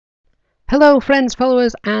Hello friends,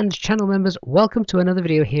 followers and channel members, welcome to another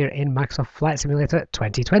video here in Microsoft Flight Simulator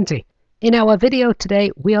 2020. In our video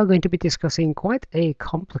today we are going to be discussing quite a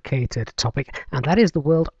complicated topic, and that is the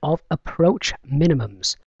world of approach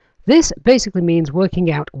minimums. This basically means working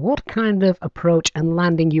out what kind of approach and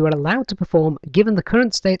landing you are allowed to perform given the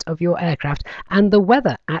current state of your aircraft and the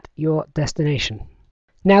weather at your destination.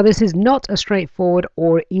 Now, this is not a straightforward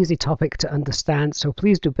or easy topic to understand, so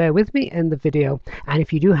please do bear with me in the video, and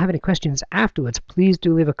if you do have any questions afterwards, please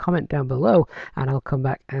do leave a comment down below and I'll come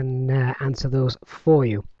back and answer those for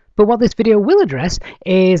you. But what this video will address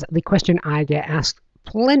is the question I get asked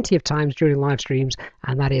plenty of times during live streams,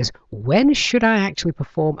 and that is, when should I actually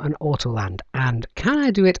perform an Autoland, and can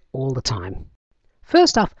I do it all the time?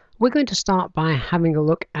 First off, we're going to start by having a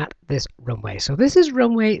look at this runway. So this is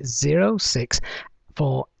runway 06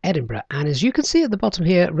 for Edinburgh, and as you can see at the bottom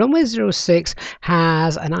here, runway 06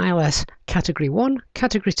 has an ILS category 1,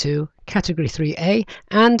 category 2, category 3A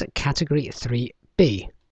and category 3B.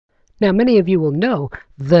 Now, many of you will know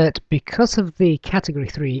that because of the category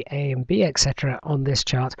 3A and B, etc. on this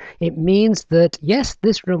chart, it means that yes,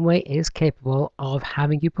 this runway is capable of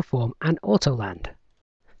having you perform an Autoland.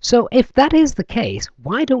 So if that is the case,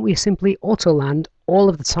 why don't we simply Autoland all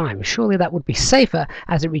of the time? Surely that would be safer,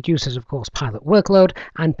 as it reduces, of course, pilot workload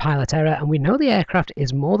and pilot error, and we know the aircraft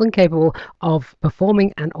is more than capable of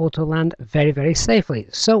performing an Autoland very, very safely.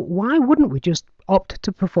 So why wouldn't we just opt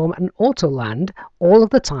to perform an Autoland all of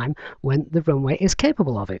the time when the runway is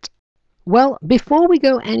capable of it? Well, before we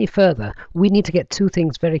go any further, we need to get two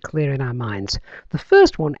things very clear in our minds. The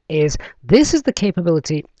first one is this is the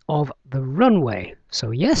capability of the runway.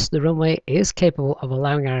 So yes, the runway is capable of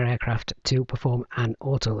allowing our aircraft to perform an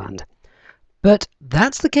Autoland. But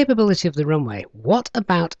that's the capability of the runway. What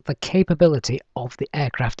about the capability of the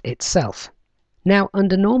aircraft itself? Now,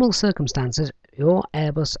 under normal circumstances, your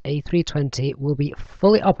Airbus A320 will be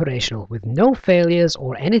fully operational with no failures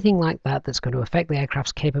or anything like that that's going to affect the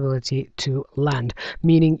aircraft's capability to land,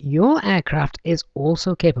 meaning your aircraft is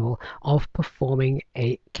also capable of performing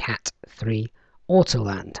a Cat 3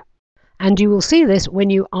 Autoland. And you will see this when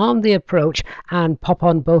you arm the approach and pop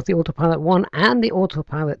on both the Autopilot 1 and the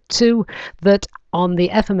Autopilot 2, that on the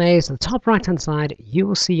FMAs, the top right hand side, you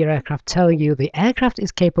will see your aircraft telling you the aircraft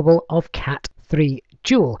is capable of Cat 3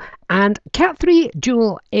 Dual. And Cat 3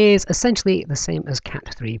 Dual is essentially the same as Cat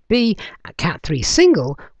 3B. Cat 3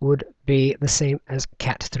 Single would be the same as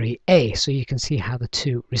Cat 3A, so you can see how the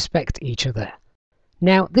two respect each other.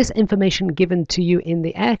 Now, this information given to you in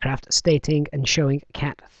the aircraft stating and showing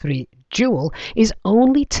Cat 3 Dual is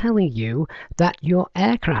only telling you that your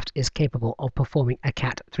aircraft is capable of performing a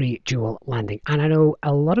Cat 3 Dual landing. And I know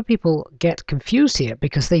a lot of people get confused here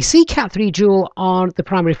because they see Cat 3 Dual on the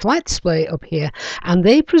primary flight display up here, and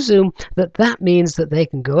they presume that that means that they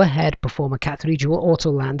can go ahead, perform a Cat 3 Dual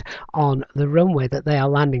Autoland on the runway that they are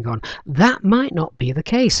landing on. That might not be the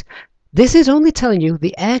case. This is only telling you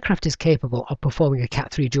the aircraft is capable of performing a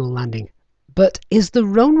Cat 3 Dual landing. But is the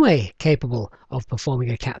runway capable of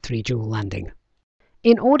performing a Cat 3 Dual landing?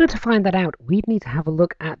 In order to find that out, we need to have a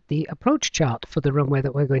look at the approach chart for the runway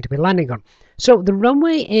that we're going to be landing on. So the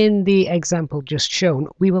runway in the example just shown,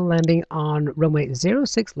 we were landing on runway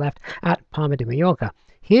 06 left at Palma de Mallorca.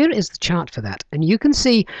 Here is the chart for that, and you can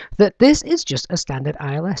see that this is just a standard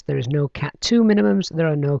ILS. There is no Cat 2 minimums, there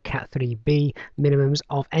are no Cat 3B minimums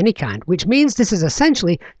of any kind, which means this is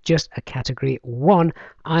essentially just a Category 1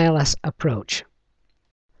 ILS approach.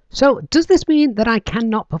 So does this mean that I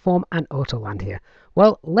cannot perform an Autoland here?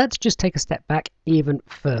 Well, let's just take a step back even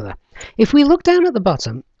further. If we look down at the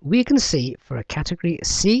bottom, we can see for a Category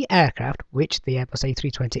C aircraft, which the Airbus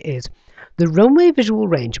A320 is, the runway visual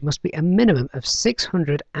range must be a minimum of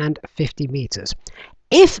 650 meters.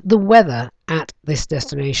 If the weather at this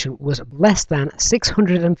destination was less than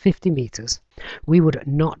 650 meters, we would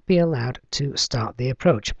not be allowed to start the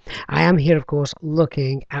approach. I am here, of course,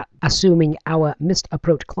 looking at assuming our missed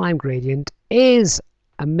approach climb gradient is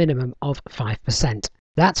a minimum of 5%.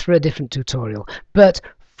 That's for a different tutorial, but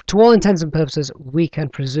to all intents and purposes, we can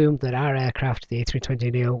presume that our aircraft, the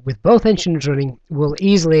A320neo, with both engines running, will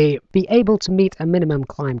easily be able to meet a minimum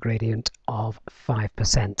climb gradient of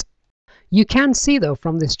 5%. You can see, though,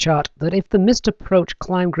 from this chart that if the missed approach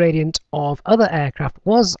climb gradient of other aircraft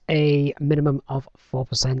was a minimum of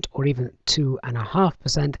 4% or even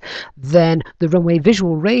 2.5%, then the runway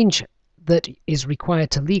visual range that is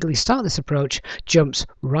required to legally start this approach jumps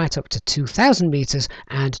right up to 2,000 meters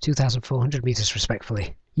and 2,400 meters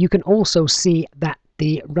respectively. You can also see that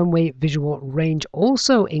the runway visual range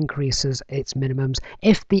also increases its minimums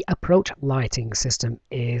if the approach lighting system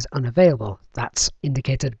is unavailable. That's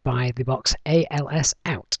indicated by the box ALS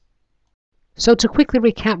out. So to quickly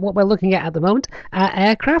recap what we're looking at the moment, our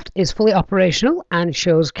aircraft is fully operational and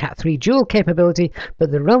shows Cat 3 dual capability,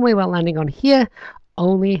 but the runway we're landing on here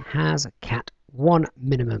only has Cat 1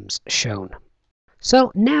 minimums shown.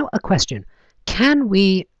 So now a question, can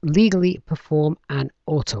we legally perform an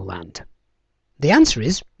autoland? The answer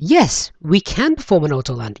is yes, we can perform an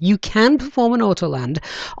autoland. You can perform an autoland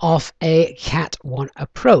off a Cat 1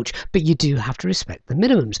 approach, but you do have to respect the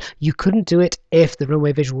minimums. You couldn't do it if the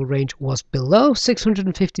runway visual range was below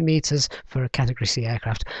 650 meters for a Category C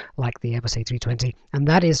aircraft like the Airbus A320, and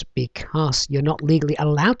that is because you're not legally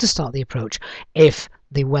allowed to start the approach if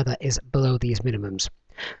the weather is below these minimums.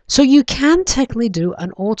 So you can technically do an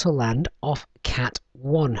autoland off Cat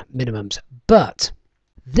 1 minimums, but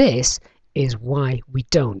this is why we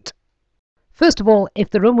don't. First of all, if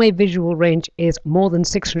the runway visual range is more than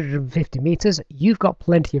 650 meters, you've got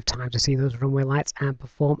plenty of time to see those runway lights and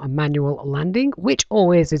perform a manual landing, which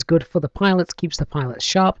always is good for the pilots, keeps the pilots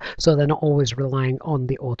sharp, so they're not always relying on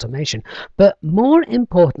the automation. But more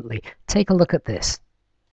importantly, take a look at this.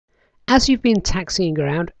 As you've been taxiing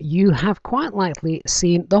around, you have quite likely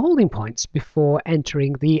seen the holding points before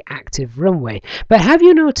entering the active runway. But have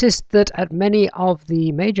you noticed that at many of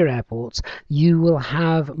the major airports, you will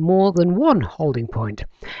have more than one holding point?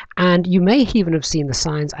 And you may even have seen the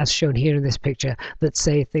signs, as shown here in this picture, that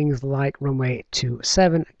say things like runway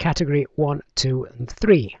 27, category 1, 2, and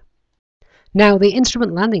 3. Now, the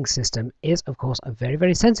instrument landing system is, of course, a very,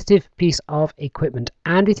 very sensitive piece of equipment,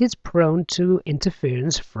 and it is prone to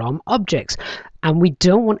interference from objects. And we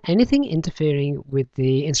don't want anything interfering with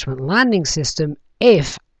the instrument landing system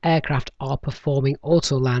if aircraft are performing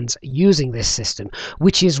autolands using this system,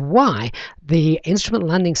 which is why the instrument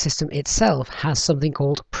landing system itself has something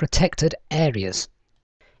called protected areas.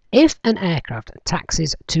 If an aircraft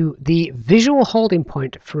taxis to the visual holding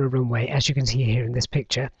point for a runway, as you can see here in this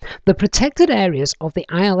picture, the protected areas of the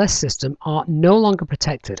ILS system are no longer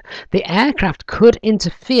protected. The aircraft could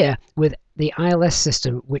interfere with the ILS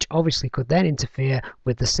system, which obviously could then interfere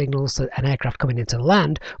with the signals that an aircraft coming into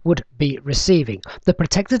land would be receiving. The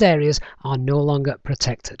protected areas are no longer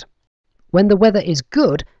protected. When the weather is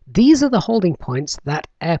good, these are the holding points that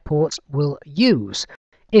airports will use.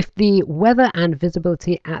 If the weather and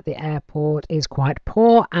visibility at the airport is quite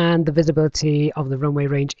poor and the visibility of the runway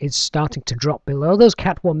range is starting to drop below those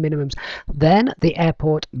Cat 1 minimums, then the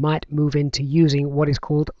airport might move into using what is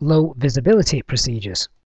called low visibility procedures.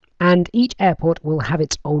 And each airport will have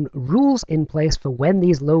its own rules in place for when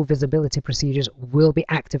these low visibility procedures will be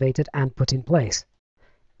activated and put in place.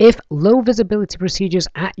 If low visibility procedures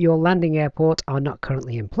at your landing airport are not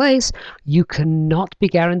currently in place, you cannot be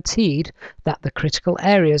guaranteed that the critical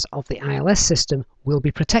areas of the ILS system will be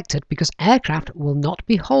protected, because aircraft will not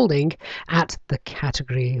be holding at the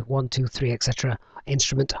category 1, 2, 3, etc.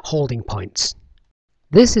 instrument holding points.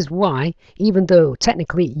 This is why, even though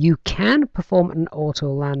technically you can perform an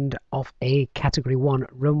autoland off a category 1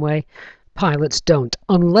 runway, pilots don't,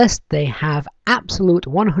 unless they have absolute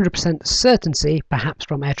 100% certainty, perhaps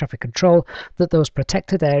from air traffic control, that those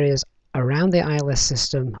protected areas around the ILS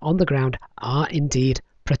system on the ground are indeed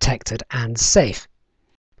protected and safe.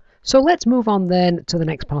 So let's move on then to the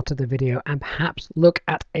next part of the video and perhaps look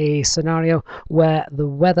at a scenario where the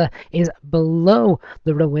weather is below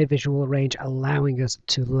the runway visual range, allowing us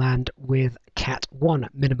to land with Cat 1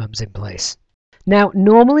 minimums in place. Now,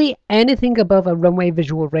 normally anything above a runway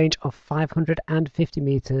visual range of 550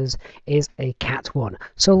 meters is a Cat 1.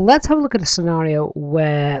 So let's have a look at a scenario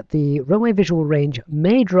where the runway visual range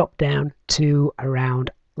may drop down to around,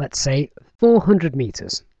 let's say, 400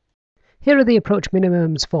 meters. Here are the approach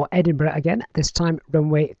minimums for Edinburgh again, this time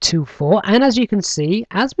runway 24. And as you can see,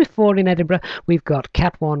 as before in Edinburgh, we've got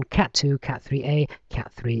Cat 1, Cat 2, Cat 3A,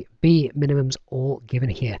 Cat 3B minimums all given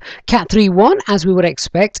here. Cat 3-1, as we would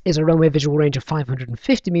expect, is a runway visual range of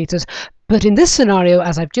 550 meters. But in this scenario,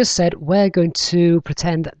 as I've just said, we're going to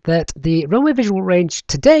pretend that the runway visual range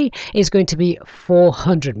today is going to be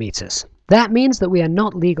 400 meters. That means that we are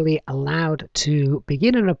not legally allowed to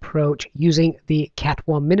begin an approach using the Cat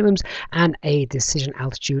 1 minimums and a decision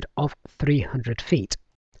altitude of 300 feet.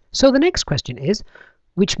 So the next question is,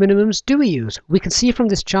 which minimums do we use? We can see from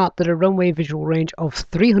this chart that a runway visual range of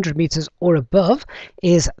 300 meters or above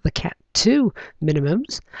is the Cat 2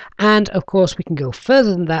 minimums, and of course we can go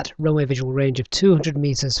further than that, runway visual range of 200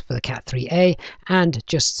 meters for the Cat 3A and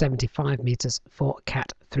just 75 meters for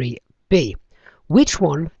Cat 3B. Which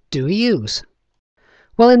one do we use?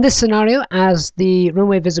 Well, in this scenario, as the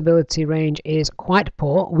runway visibility range is quite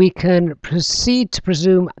poor, we can proceed to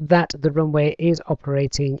presume that the runway is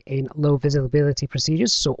operating in low visibility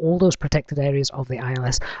procedures. So all those protected areas of the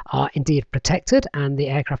ILS are indeed protected, and the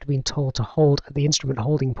aircraft being told to hold the instrument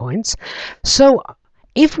holding points. So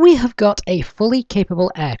if we have got a fully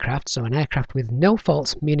capable aircraft, so an aircraft with no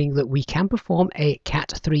faults, meaning that we can perform a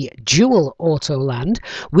Cat 3 dual auto land,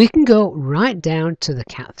 we can go right down to the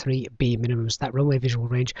Cat 3B minimums, that runway visual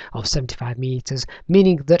range of 75 meters,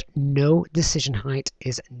 meaning that no decision height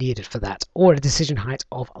is needed for that, or a decision height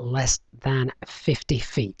of less than 50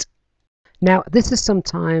 feet. Now, this is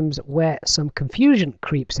sometimes where some confusion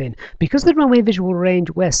creeps in. Because the runway visual range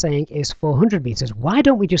we're saying is 400 meters, why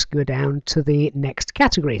don't we just go down to the next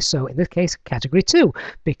category? So in this case, category 2,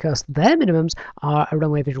 because their minimums are a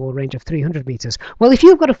runway visual range of 300 meters. Well, if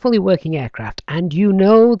you've got a fully working aircraft and you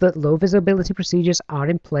know that low visibility procedures are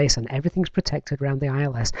in place and everything's protected around the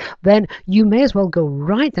ILS, then you may as well go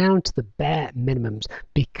right down to the bare minimums,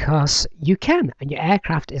 because you can, and your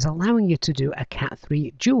aircraft is allowing you to do a Cat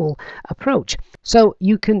 3 dual approach. So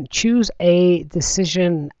you can choose a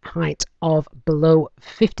decision height of below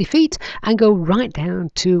 50 feet and go right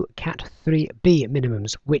down to Cat 3B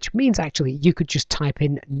minimums, which means actually you could just type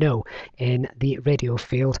in no in the radio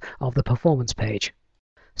field of the performance page.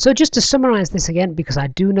 So just to summarize this again, because I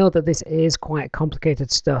do know that this is quite complicated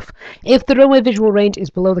stuff. If the runway visual range is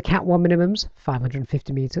below the Cat 1 minimums,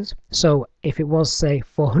 550 meters, so if it was, say,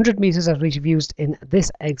 400 meters as we've used in this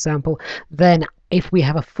example, then if we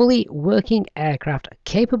have a fully working aircraft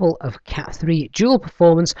capable of Cat 3 dual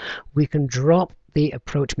performance, we can drop the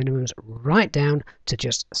approach minimums right down to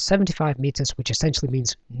just 75 meters, which essentially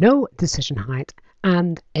means no decision height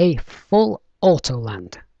and a full auto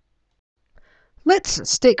land. Let's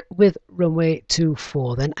stick with runway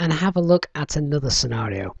 24 then and have a look at another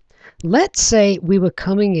scenario. Let's say we were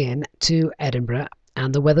coming in to Edinburgh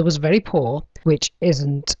and the weather was very poor, which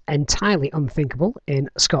isn't entirely unthinkable in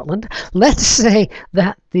Scotland. Let's say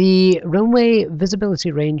that the runway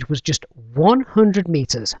visibility range was just 100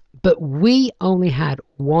 meters, but we only had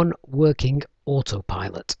one working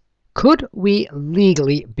autopilot. Could we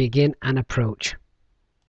legally begin an approach?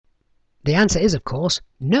 The answer is, of course,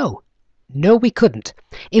 no. No, we couldn't.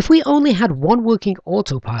 If we only had one working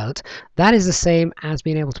autopilot, that is the same as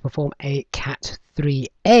being able to perform a Cat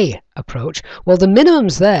 3A approach. Well, the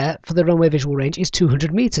minimums there for the runway visual range is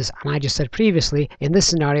 200 meters. And I just said previously, in this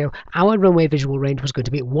scenario, our runway visual range was going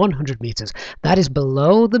to be 100 meters. That is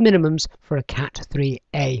below the minimums for a Cat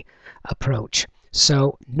 3A approach.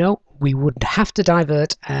 So, no, we would have to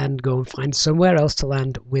divert and go and find somewhere else to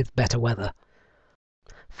land with better weather.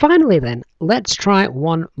 Finally then, let's try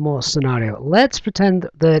one more scenario. Let's pretend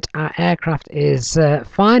that our aircraft is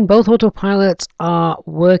fine, both autopilots are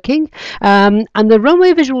working, and the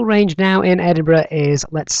runway visual range now in Edinburgh is,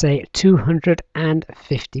 let's say,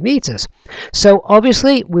 250 meters. So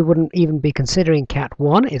obviously we wouldn't even be considering Cat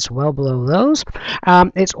 1, it's well below those.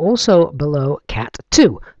 It's also below Cat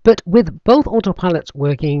 2. But with both autopilots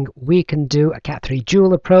working, we can do a Cat 3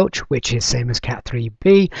 dual approach, which is same as Cat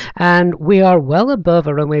 3B, and we are well above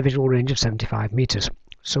a runway visual range of 75 meters.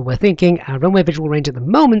 So we're thinking our runway visual range at the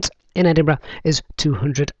moment in Edinburgh is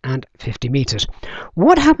 250 meters.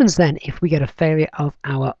 What happens then if we get a failure of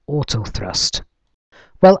our auto thrust?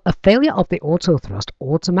 Well, a failure of the auto thrust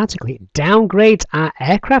automatically downgrades our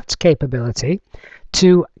aircraft's capability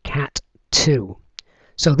to Cat 2.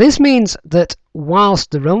 So this means that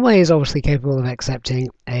whilst the runway is obviously capable of accepting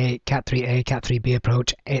a Cat 3A, Cat 3B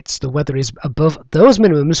approach, the weather is above those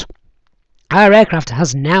minimums, our aircraft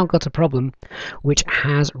has now got a problem which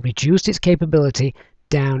has reduced its capability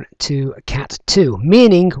down to Cat 2,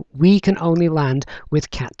 meaning we can only land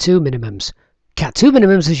with Cat 2 minimums. Cat 2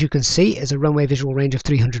 minimums, as you can see, is a runway visual range of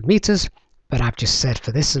 300 meters, but I've just said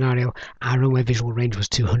for this scenario, our runway visual range was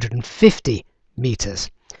 250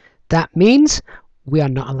 meters. That means we are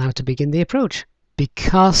not allowed to begin the approach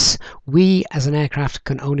because we as an aircraft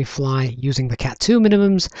can only fly using the Cat 2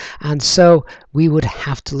 minimums, and so we would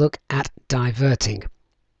have to look at diverting.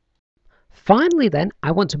 Finally then,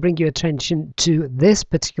 I want to bring your attention to this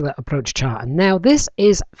particular approach chart. And now this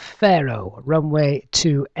is Faro, runway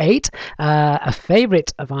 28, a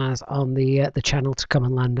favourite of ours on the channel to come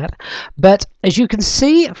and land at. But as you can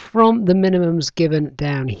see from the minimums given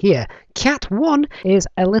down here, Cat 1 is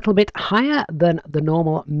a little bit higher than the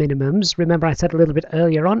normal minimums. Remember, I said a little bit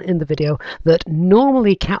earlier on in the video that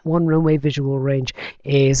normally Cat 1 runway visual range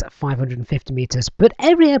is 550 meters, but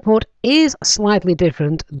every airport is slightly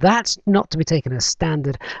different. That's not to be taken as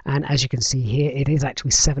standard, and as you can see here, it is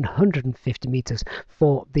actually 750 meters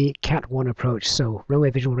for the Cat 1 approach. So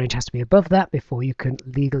runway visual range has to be above that before you can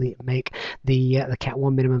legally make the Cat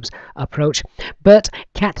 1 minimums approach. But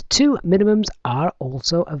Cat 2 minimums are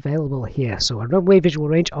also available here, so a runway visual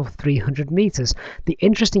range of 300 meters. The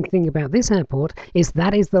interesting thing about this airport is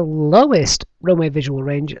that is the lowest runway visual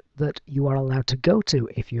range that you are allowed to go to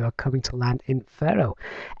if you are coming to land in Faro.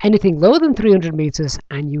 Anything lower than 300 meters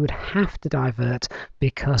and you would have to divert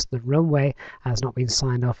because the runway has not been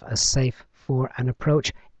signed off as safe for an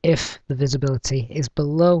approach if the visibility is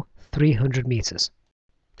below 300 meters.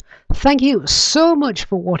 Thank you so much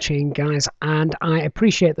for watching, guys, and I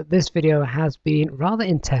appreciate that this video has been rather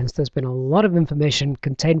intense. There's been a lot of information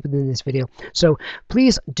contained within this video, so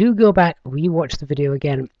please do go back, rewatch the video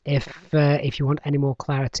again if you want any more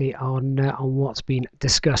clarity on what's been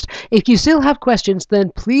discussed. If you still have questions,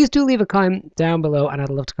 then please do leave a comment down below, and I'd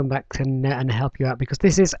love to come back and help you out, because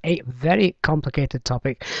this is a very complicated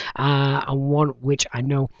topic and one which I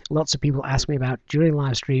know lots of people ask me about during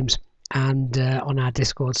live streams and on our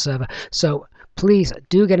Discord server. So please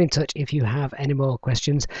do get in touch if you have any more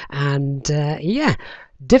questions. And yeah,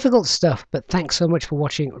 difficult stuff, but thanks so much for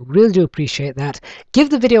watching. Really do appreciate that. Give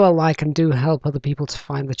the video a like and do help other people to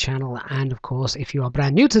find the channel. And of course, if you are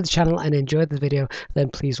brand new to the channel and enjoyed the video, then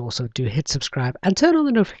please also do hit subscribe and turn on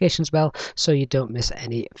the notifications bell so you don't miss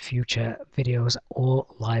any future videos or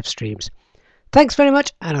live streams. Thanks very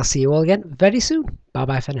much, and I'll see you all again very soon. Bye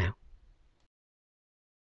bye for now.